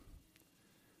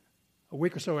 A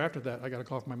week or so after that, I got a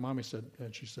call from my mom.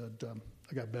 She said,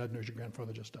 I got bad news, your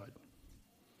grandfather just died.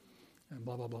 And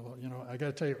blah, blah, blah, blah. You know, I got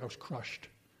to tell you, I was crushed.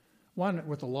 One,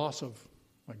 with the loss of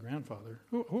my grandfather,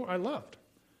 who I loved.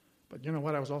 But you know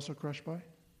what I was also crushed by?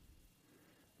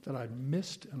 That I'd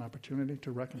missed an opportunity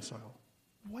to reconcile.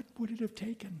 What would it have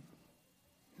taken?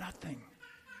 Nothing.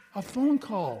 A phone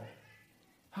call.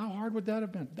 How hard would that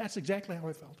have been? That's exactly how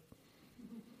I felt.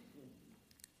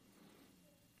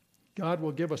 God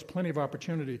will give us plenty of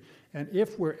opportunity. And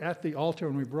if we're at the altar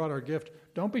and we brought our gift,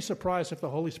 don't be surprised if the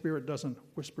Holy Spirit doesn't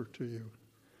whisper to you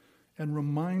and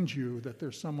remind you that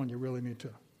there's someone you really need to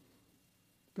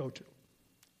go to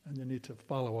and you need to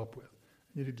follow up with.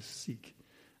 You need to seek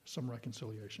some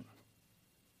reconciliation.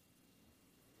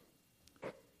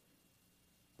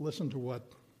 Listen to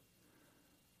what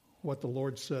the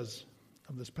Lord says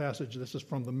of this passage. This is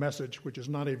from the Message, which is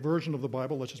not a version of the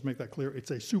Bible. Let's just make that clear.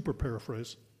 It's a super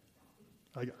paraphrase.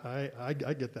 I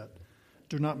get that.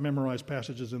 Do not memorize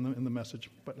passages in the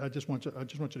Message, but I just want you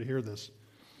to hear this.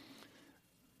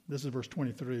 This is verse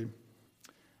 23.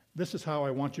 This is how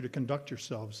I want you to conduct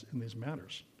yourselves in these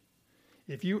matters.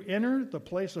 If you enter the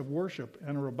place of worship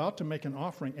and are about to make an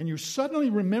offering, and you suddenly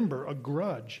remember a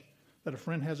grudge that a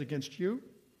friend has against you,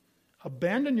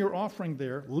 abandon your offering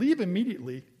there, leave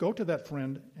immediately, go to that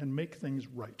friend, and make things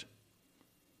right.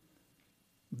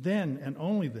 Then and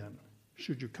only then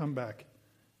should you come back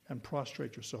and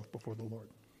prostrate yourself before the Lord.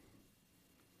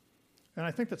 And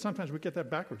I think that sometimes we get that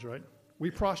backwards, right?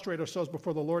 We prostrate ourselves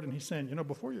before the Lord, and he's saying,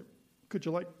 could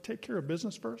you take care of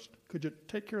business first? Could you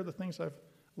take care of the things I've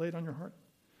laid on your heart?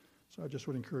 So I just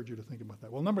would encourage you to think about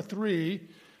that. Well, number 3,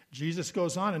 Jesus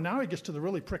goes on, and now he gets to the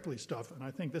really prickly stuff, and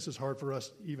I think this is hard for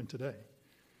us even today.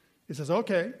 He says,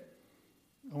 okay,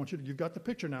 you've got the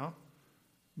picture now.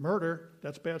 Murder,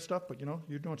 that's bad stuff, but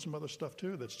you're doing some other stuff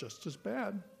too that's just as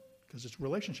bad because it's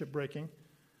relationship breaking.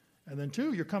 And then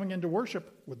 2, you're coming into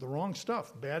worship with the wrong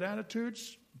stuff. Bad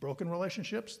attitudes, broken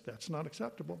relationships, that's not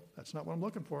acceptable. That's not what I'm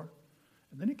looking for.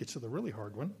 And then he gets to the really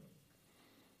hard one.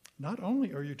 Not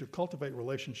only are you to cultivate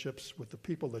relationships with the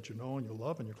people that you know and you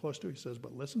love and you're close to, he says,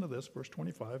 but listen to this, verse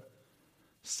 25,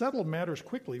 settle matters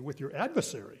quickly with your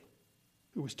adversary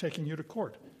who is taking you to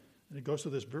court. And it goes to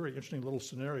this very interesting little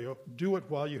scenario. Do it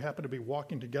while you happen to be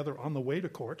walking together on the way to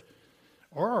court,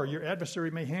 or your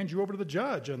adversary may hand you over to the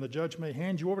judge, and the judge may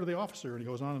hand you over to the officer, and he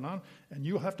goes on, and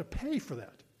you'll have to pay for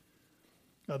that.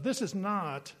 Now, this is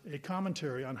not a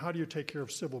commentary on how do you take care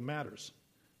of civil matters.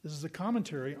 This is a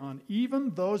commentary on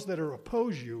even those that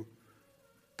oppose you,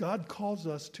 God calls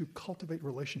us to cultivate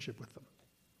relationship with them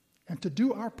and to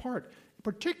do our part,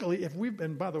 particularly if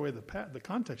and by the way, the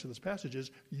context of this passage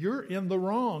is you're in the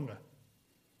wrong.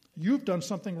 You've done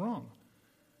something wrong.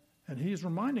 And he's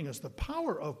reminding us the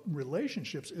power of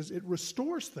relationships is it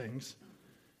restores things,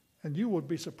 and you would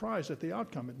be surprised at the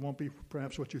outcome. It won't be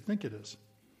perhaps what you think it is.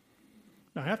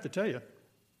 Now, I have to tell you,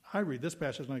 I read this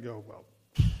passage and I go, well,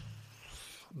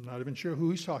 I'm not even sure who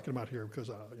he's talking about here because,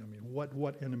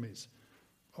 what enemies?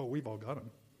 Oh, we've all got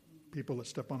them. People that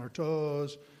step on our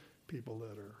toes, people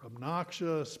that are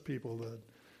obnoxious, people that,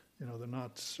 they're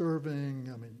not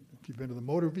serving. If you've been to the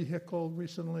motor vehicle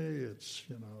recently, it's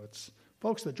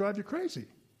folks that drive you crazy.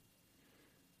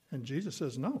 And Jesus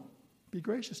says, no, be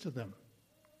gracious to them.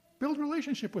 Build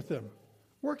relationship with them.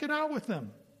 Work it out with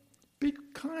them. Be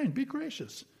kind, be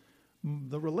gracious.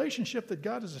 The relationship that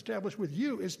God has established with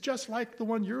you is just like the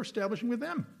one you're establishing with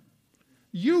them.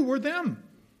 You were them.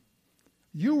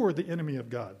 You were the enemy of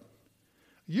God.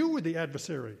 You were the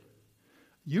adversary.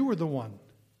 You were the one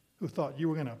who thought you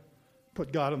were going to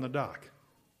put God in the dock.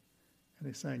 And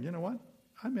he's saying, you know what?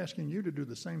 I'm asking you to do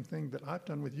the same thing that I've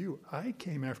done with you. I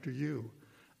came after you.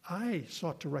 I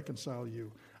sought to reconcile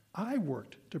you. I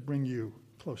worked to bring you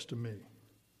close to me.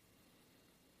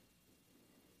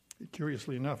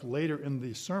 Curiously enough, later in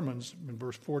the sermons, in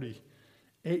verse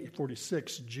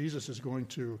 46, Jesus is going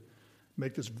to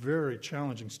make this very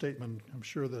challenging statement. I'm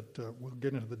sure that we'll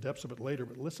get into the depths of it later,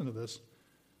 but listen to this.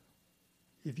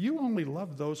 If you only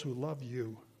love those who love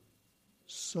you,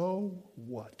 so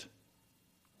what?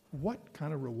 What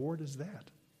kind of reward is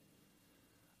that?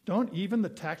 Don't even the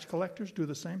tax collectors do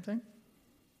the same thing?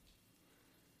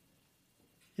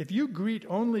 If you greet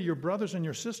only your brothers and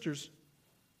your sisters,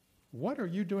 what are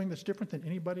you doing that's different than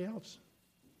anybody else?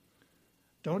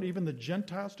 Don't even the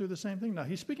Gentiles do the same thing? Now,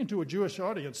 he's speaking to a Jewish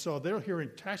audience, so they're hearing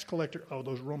tax collector. Oh,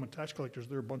 those Roman tax collectors,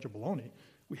 they're a bunch of baloney.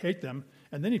 We hate them.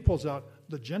 And then he pulls out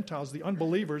the Gentiles, the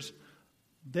unbelievers.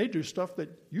 They do stuff that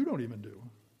you don't even do.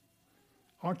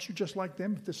 Aren't you just like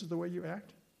them if this is the way you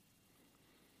act?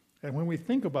 And when we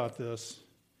think about this,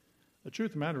 the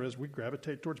truth of the matter is we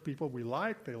gravitate towards people we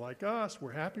like. They like us.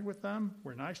 We're happy with them.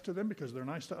 We're nice to them because they're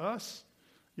nice to us.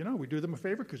 We do them a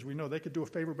favor because we know they could do a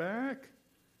favor back.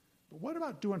 But what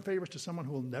about doing favors to someone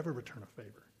who will never return a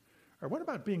favor? Or what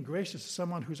about being gracious to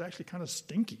someone who's actually kind of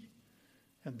stinky?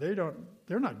 And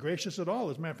they're not gracious at all.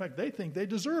 As a matter of fact, they think they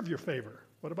deserve your favor.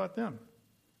 What about them?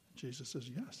 Jesus says,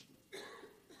 yes.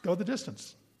 Go the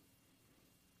distance.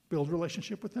 Build a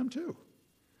relationship with them too.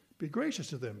 Be gracious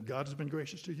to them. God has been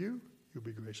gracious to you. You'll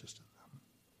be gracious to them.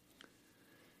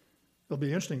 It'll be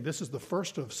interesting. This is the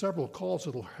first of several calls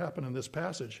that will happen in this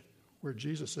passage where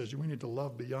Jesus says we need to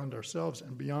love beyond ourselves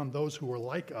and beyond those who are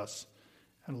like us.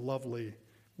 And lovely,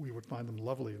 we would find them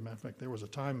lovely. As a matter of fact, there was a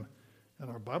time in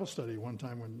our Bible study one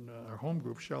time when our home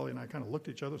group, Shelley and I, kind of looked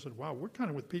at each other and said, wow, we're kind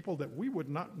of with people that we would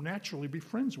not naturally be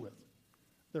friends with.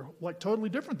 They're like totally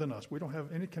different than us. We don't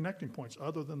have any connecting points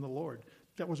other than the Lord.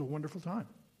 That was a wonderful time.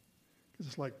 Because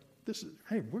it's like,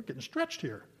 hey, we're getting stretched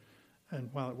here. And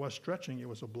while it was stretching, it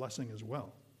was a blessing as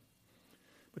well.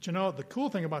 But the cool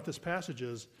thing about this passage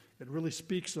is it really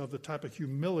speaks of the type of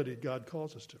humility God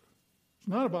calls us to. It's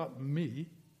not about me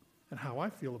and how I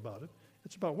feel about it.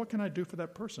 It's about what can I do for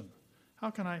that person? How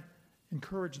can I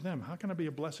encourage them? How can I be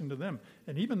a blessing to them?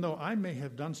 And even though I may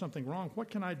have done something wrong, what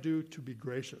can I do to be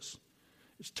gracious?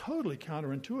 It's totally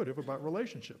counterintuitive about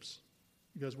relationships.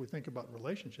 Because we think about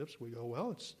relationships, we go,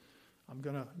 well, I'm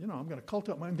going to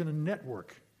cultivate, I'm going to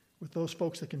network with those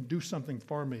folks that can do something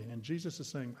for me. And Jesus is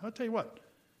saying, I'll tell you what,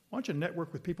 why don't you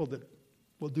network with people that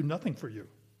will do nothing for you?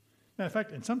 Now, in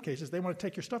fact, in some cases, they want to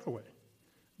take your stuff away.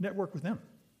 Network with them.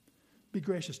 Be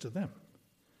gracious to them.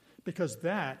 Because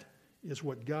that is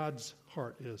what God's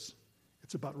heart is.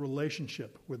 It's about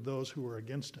relationship with those who are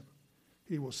against him.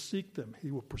 He will seek them.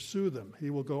 He will pursue them. He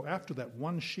will go after that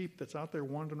one sheep that's out there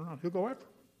wandering around. He'll go after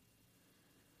them.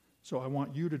 So I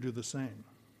want you to do the same.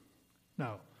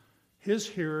 Now, his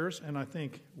hearers, and I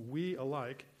think we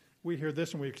alike, we hear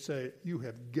this and we say, you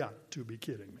have got to be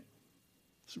kidding me.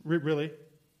 Really?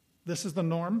 This is the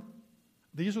norm?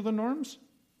 These are the norms?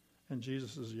 And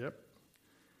Jesus says, yep.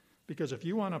 Because if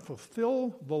you want to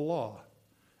fulfill the law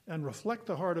and reflect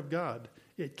the heart of God,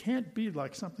 it can't be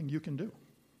like something you can do.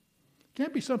 It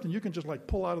can't be something you can just like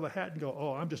pull out of the hat and go,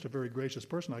 oh, I'm just a very gracious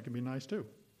person. I can be nice too.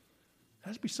 It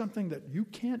has to be something that you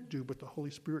can't do, but the Holy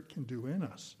Spirit can do in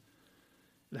us.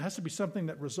 It has to be something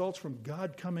that results from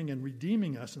God coming and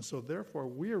redeeming us, and so therefore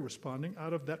we are responding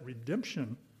out of that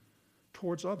redemption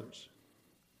towards others.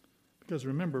 Because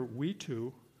remember, we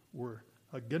too were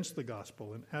against the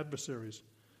gospel and adversaries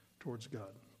towards God.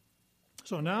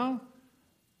 So now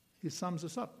he sums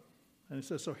this up, and he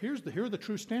says, so here are the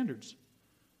true standards.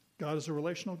 God is a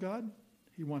relational God.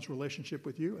 He wants relationship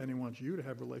with you, and he wants you to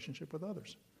have relationship with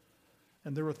others.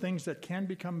 And there are things that can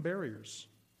become barriers.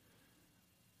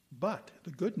 But the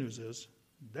good news is,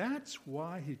 that's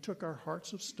why he took our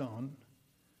hearts of stone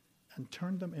and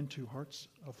turned them into hearts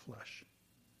of flesh,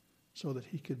 so that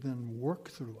he could then work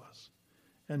through us.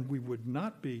 And we would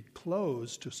not be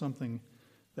closed to something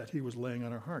that he was laying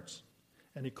on our hearts.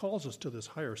 And he calls us to this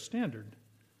higher standard,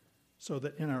 so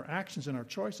that in our actions and our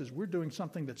choices, we're doing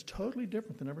something that's totally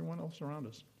different than everyone else around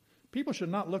us. People should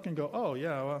not look and go, oh,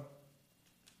 yeah, well,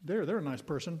 they're a nice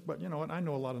person, but you know what? I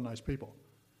know a lot of nice people.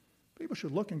 People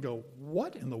should look and go,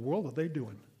 what in the world are they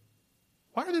doing?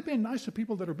 Why are they being nice to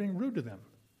people that are being rude to them?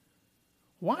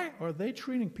 Why are they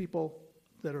treating people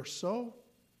that are so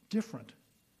different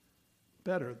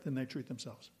better than they treat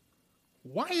themselves?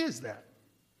 Why is that?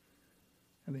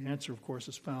 And the answer, of course,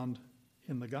 is found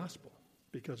in the gospel,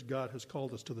 because God has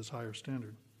called us to this higher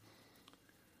standard.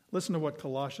 Listen to what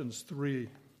Colossians 3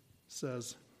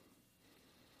 says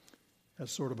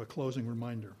as sort of a closing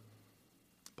reminder.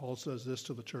 Paul says this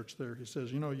to the church there. He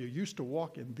says, you know, you used to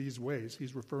walk in these ways.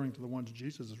 He's referring to the ones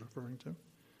Jesus is referring to. You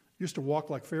used to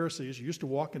walk like Pharisees. You used to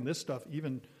walk in this stuff,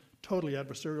 even totally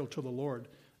adversarial to the Lord.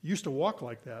 You used to walk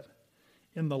like that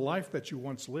in the life that you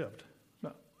once lived.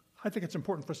 Now, I think it's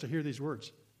important for us to hear these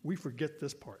words. We forget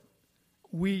this part.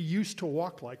 We used to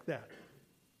walk like that.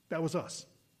 That was us.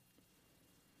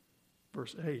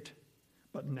 Verse 8,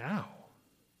 but now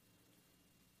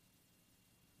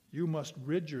you must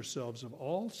rid yourselves of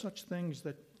all such things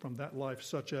that from that life,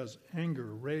 such as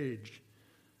anger, rage,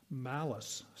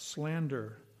 malice,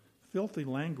 slander, filthy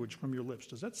language from your lips.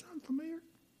 Does that sound familiar?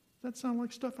 Does that sound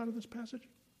like stuff out of this passage?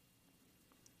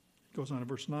 It goes on in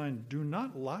verse 9, do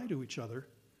not lie to each other,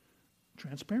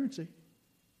 transparency,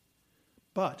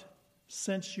 but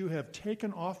since you have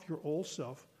taken off your old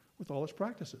self with all its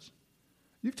practices.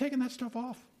 You've taken that stuff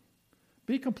off.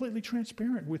 Be completely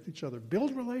transparent with each other.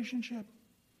 Build relationship.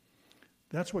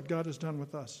 That's what God has done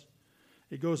with us.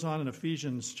 It goes on in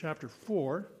Ephesians chapter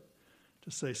 4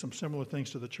 to say some similar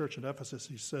things to the church at Ephesus.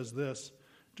 He says this,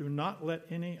 do not let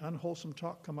any unwholesome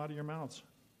talk come out of your mouths,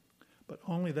 but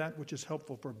only that which is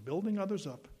helpful for building others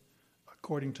up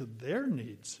according to their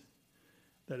needs,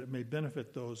 that it may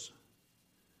benefit those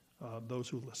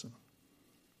who listen.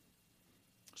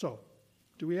 So,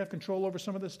 do we have control over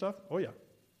some of this stuff? Oh, yeah.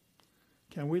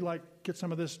 Can we, get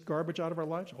some of this garbage out of our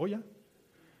lives? Oh, yeah.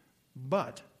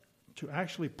 But to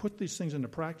actually put these things into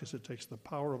practice, it takes the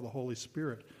power of the Holy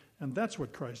Spirit. And that's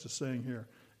what Christ is saying here.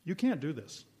 You can't do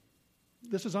this.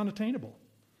 This is unattainable.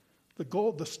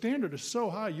 The standard is so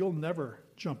high, you'll never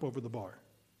jump over the bar.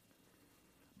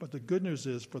 But the good news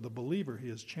is, for the believer, he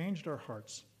has changed our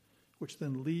hearts, which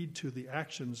then lead to the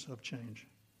actions of change.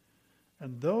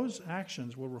 And those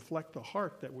actions will reflect the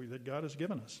heart that God has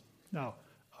given us. Now,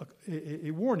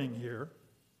 a warning here.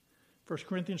 1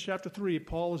 Corinthians chapter 3,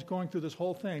 Paul is going through this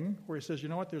whole thing where he says, you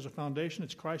know what, there's a foundation,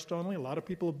 it's Christ only. A lot of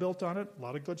people have built on it, a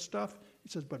lot of good stuff. He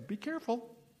says, but be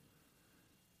careful.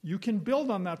 You can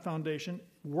build on that foundation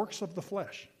works of the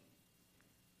flesh.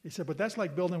 He said, but that's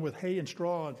like building with hay and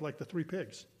straw, like the 3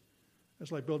 pigs.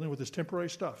 It's like building with this temporary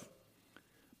stuff.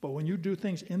 But when you do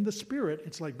things in the Spirit,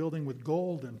 it's like building with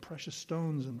gold and precious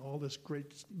stones and all this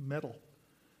great metal.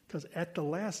 Because at the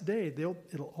last day,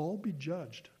 it'll all be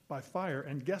judged by fire.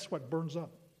 And guess what burns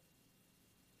up?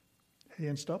 Hay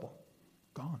and stubble.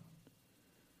 Gone.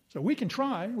 So we can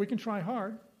try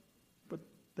hard, but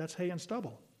that's hay and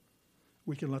stubble.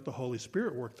 We can let the Holy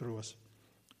Spirit work through us,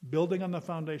 building on the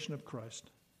foundation of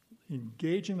Christ,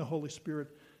 engaging the Holy Spirit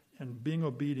and being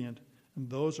obedient, and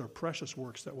those are precious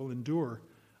works that will endure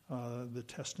the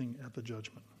testing at the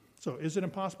judgment. So is it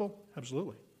impossible?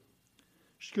 Absolutely.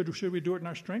 Should we do it in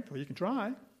our strength? Well, you can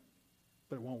try,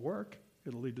 but it won't work.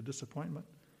 It'll lead to disappointment.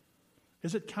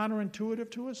 Is it counterintuitive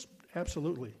to us?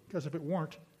 Absolutely, because if it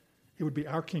weren't, it would be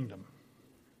our kingdom.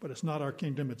 But it's not our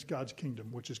kingdom, it's God's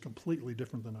kingdom, which is completely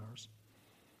different than ours.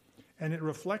 And it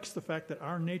reflects the fact that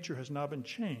our nature has now been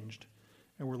changed,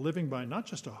 and we're living by not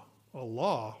just a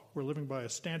law, we're living by a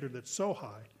standard that's so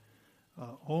high,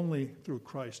 only through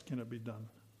Christ can it be done.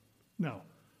 Now,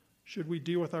 should we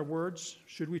deal with our words?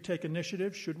 Should we take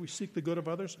initiative? Should we seek the good of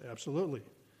others? Absolutely.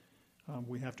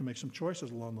 We have to make some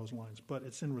choices along those lines, but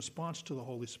it's in response to the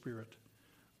Holy Spirit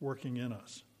working in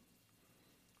us.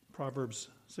 Proverbs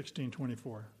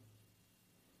 16:24.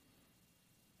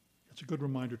 It's a good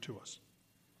reminder to us.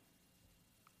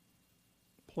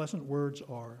 Pleasant words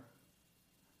are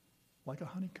like a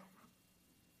honeycomb,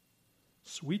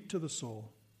 sweet to the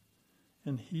soul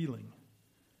and healing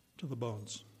to the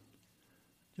bones.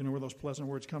 Do you know where those pleasant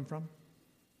words come from?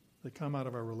 They come out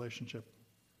of our relationship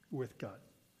with God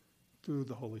through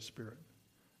the Holy Spirit,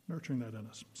 nurturing that in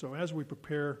us. So as we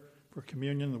prepare for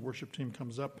communion, the worship team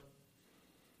comes up.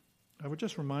 I would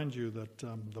just remind you that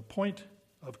the point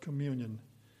of communion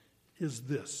is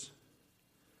this,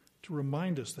 to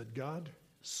remind us that God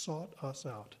sought us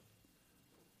out,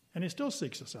 and he still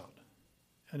seeks us out,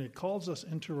 and he calls us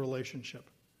into relationship,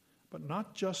 but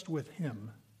not just with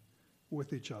him,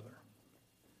 with each other.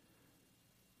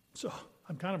 So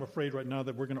I'm kind of afraid right now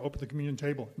that we're going to open the communion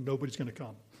table and nobody's going to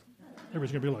come.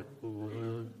 Everybody's going to be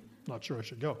like, not sure I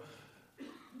should go.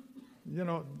 You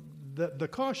know, the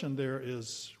caution there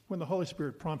is when the Holy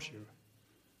Spirit prompts you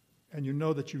and you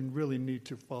know that you really need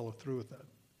to follow through with that.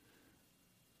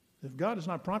 If God is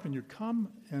not prompting you, come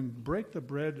and break the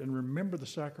bread and remember the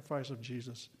sacrifice of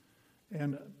Jesus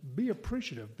and be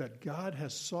appreciative that God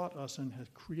has sought us and has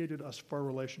created us for a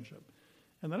relationship.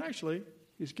 And then actually,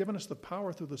 he's given us the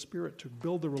power through the Spirit to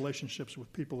build the relationships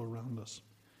with people around us.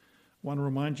 I want to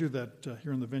remind you that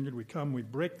here in the Vineyard, we come, we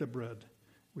break the bread,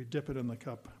 we dip it in the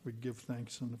cup, we give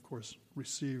thanks, and of course,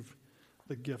 receive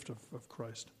the gift of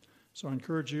Christ. So I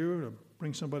encourage you to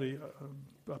bring somebody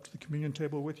up to the communion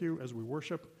table with you as we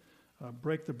worship,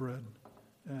 break the bread,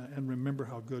 and remember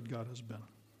how good God has been.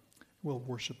 We'll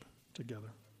worship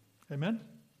together. Amen?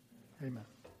 Amen.